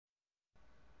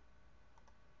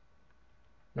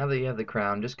Now that you have the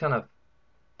crown just kind of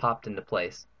popped into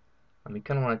place, you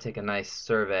kind of want to take a nice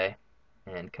survey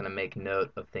and kind of make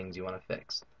note of things you want to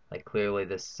fix. Like clearly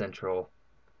this central,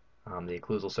 the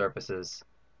occlusal surfaces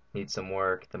need some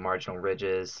work, the marginal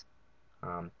ridges,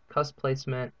 cusp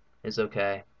placement is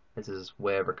okay. This is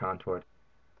way over contoured.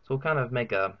 So we'll kind of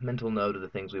make a mental note of the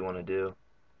things we want to do.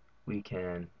 We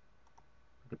can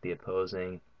look at the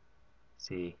opposing,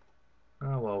 see,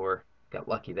 oh well, we're got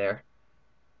lucky there,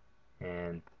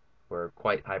 and we're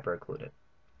quite hyper occluded.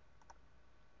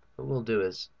 What we'll do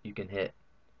is you can hit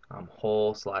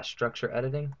hole/structure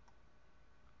editing,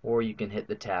 or you can hit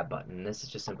the tab button. This is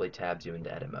just simply tabs you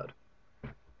into edit mode.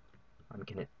 You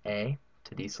can hit A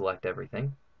to deselect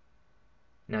everything.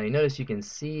 Now you notice you can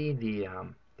see the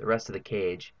rest of the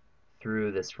cage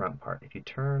through this front part. If you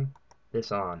turn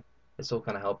this on, this will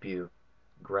kind of help you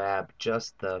grab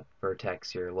just the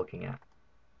vertex you're looking at.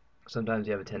 Sometimes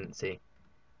you have a tendency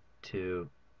to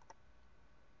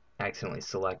accidentally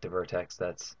select a vertex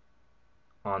that's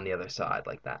on the other side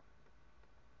like that.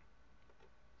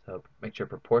 So make sure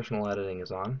proportional editing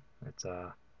is on.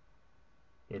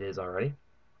 It is already.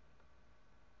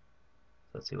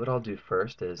 So let's see, what I'll do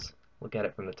first is look at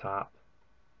it from the top.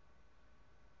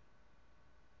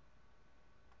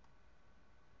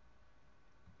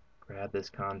 Grab this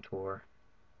contour,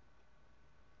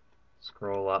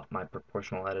 scroll up my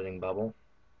proportional editing bubble,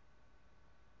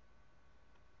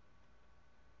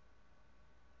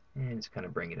 and just kind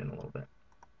of bring it in a little bit.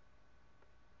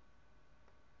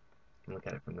 You can look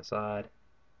at it from the side.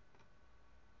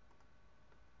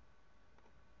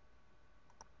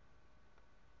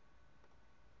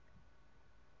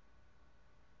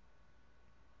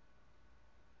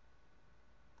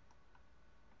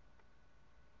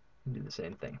 And do the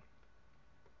same thing.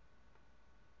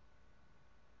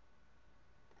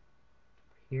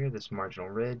 Here, this marginal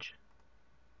ridge,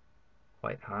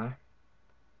 quite high.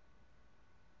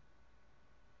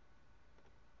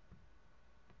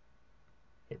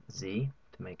 Hit Z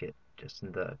to make it just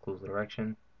in the occlusal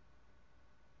direction.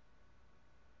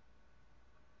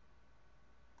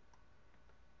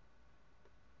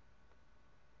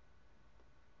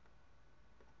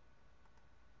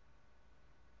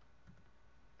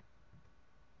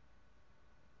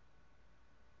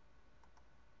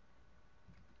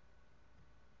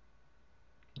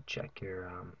 Check your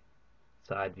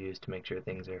side views to make sure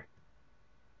things are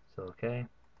still okay.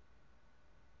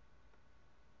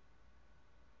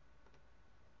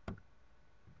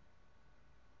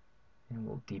 And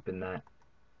we'll deepen that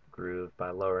groove by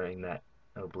lowering that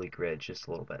oblique ridge just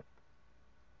a little bit.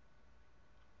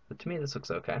 But to me this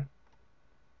looks okay. I'm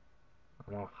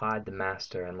going to hide the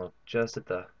master and look just at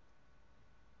the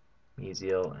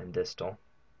mesial and distal.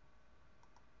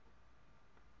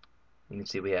 You can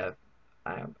see we have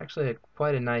actually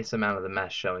quite a nice amount of the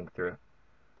mesh showing through.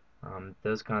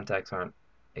 Those contacts aren't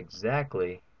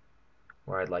exactly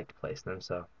where I'd like to place them,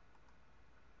 so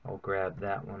I'll grab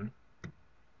that one,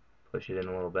 push it in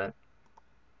a little bit,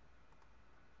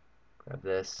 grab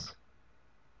this,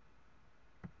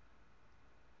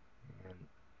 and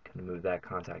kind of move that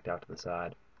contact out to the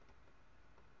side.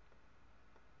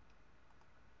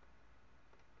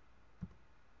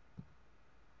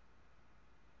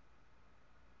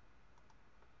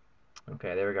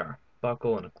 Okay, there we go.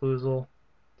 Buckle and occlusal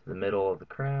to the middle of the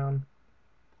crown.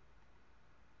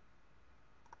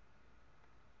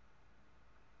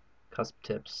 Cusp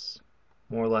tips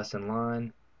more or less in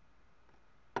line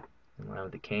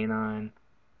with the canine,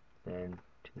 then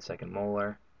to the second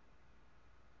molar.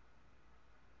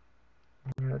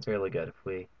 And that's really good. If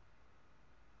we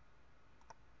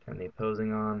turn the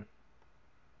opposing on,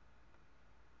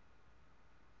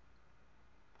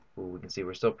 we can see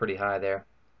we're still pretty high there.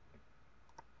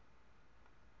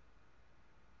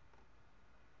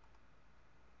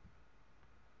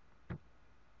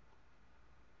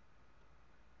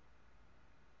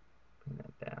 Bring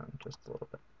that down just a little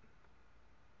bit.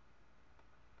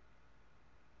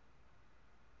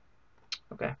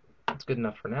 Okay, that's good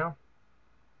enough for now.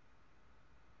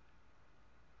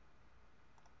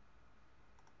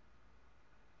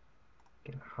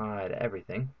 You can hide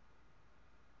everything.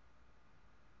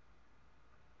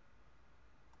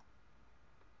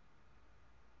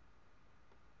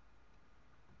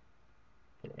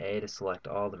 Hit A to select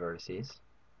all the vertices.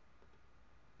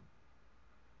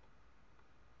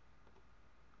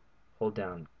 Hold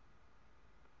down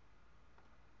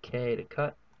K to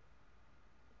cut.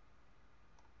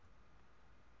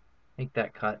 Make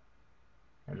that cut,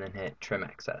 and then hit Trim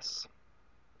Excess.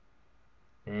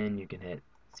 Then you can hit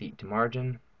Seat to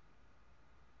Margin.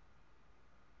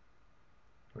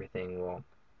 Everything will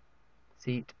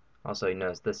seat. Also, you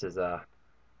notice this is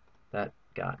That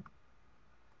got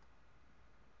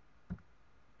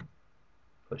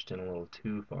pushed in a little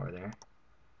too far there.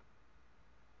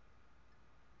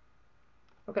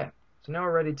 Okay, so now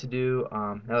we're ready to do,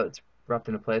 now that it's roughed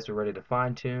into place, we're ready to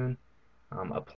fine tune, apply